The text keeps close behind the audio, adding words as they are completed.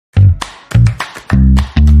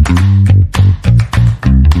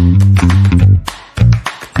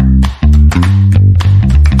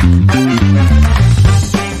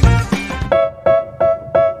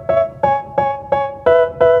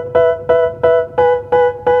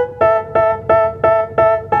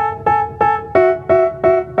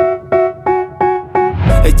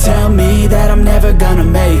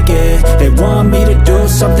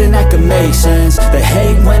something that could make sense. They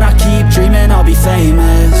hate when I keep dreaming I'll be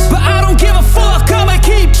famous, but I don't give a fuck, I'ma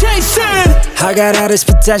keep chasing. I got all this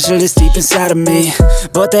potential that's deep inside of me,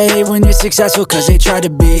 but they hate when you're successful cause they try to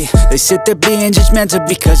be. They sit there being judgmental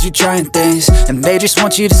because you're trying things, and they just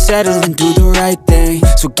want you to settle and do the right thing.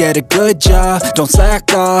 So get a good job, don't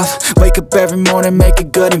slack off. Wake up every morning, make a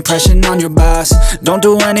good impression on your boss. Don't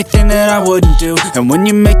do anything that I wouldn't do, and when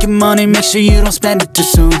you're making money, make sure you don't spend it too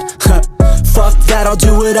soon. Fuck that, I'll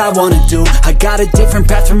do what I wanna do. I got a different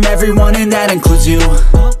path from everyone, and that includes you.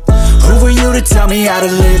 Who are you to tell me how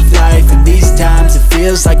to live life? In these times it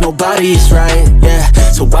feels like nobody's right, yeah.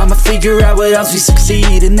 So I'ma figure out what else we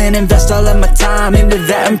succeed, and then invest all of my time into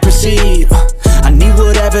that and proceed. I need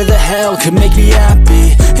whatever the hell could make me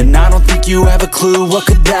happy, and I don't think you have a clue what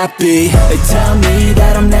could that be. They tell me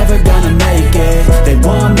that I'm never gonna make it. They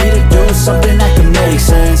want me to do something that can make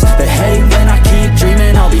sense. They hate when I keep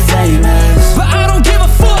dreaming I'll be famous, but I don't give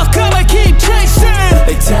a fuck, I'ma keep chasing.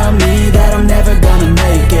 They tell me that I'm never gonna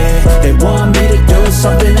make it. They want me to do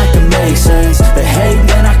something that can make sense. They hate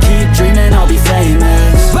when I keep dreaming I'll be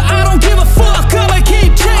famous, but I don't give a fuck, I'ma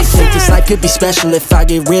keep chasing. I think this life could be special if I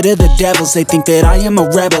get rid of the devils. They think that I am a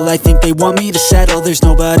rebel, I think they want me to settle. There's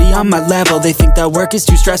nobody on my level, they think that work is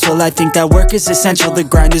too stressful. I think that work is essential, the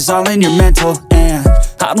grind is all in your mental. And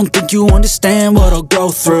I don't think you understand what I'll go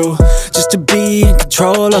through just to be in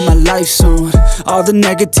control of my life soon. All the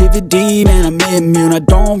negativity, man, I'm immune. I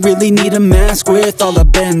don't really need a mask with all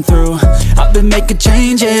I've been through. I've been making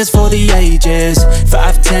changes for the ages.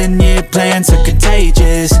 5-10 year plans are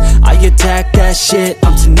contagious. I attack that shit,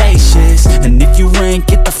 I'm tenacious. And if you ain't,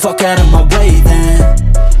 get the fuck out of my way then.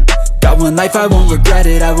 Got one life, I won't regret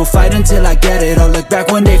it. I will fight until I get it. I'll look back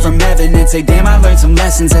one day from heaven and say, damn, I learned some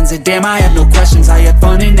lessons. And say, damn, I have no questions. I had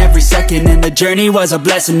fun in every second, and the journey was a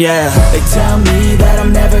blessing, yeah. They tell me that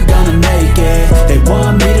I'm never gonna make it. They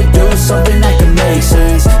want me to do something that can make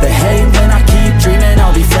sense. They hate when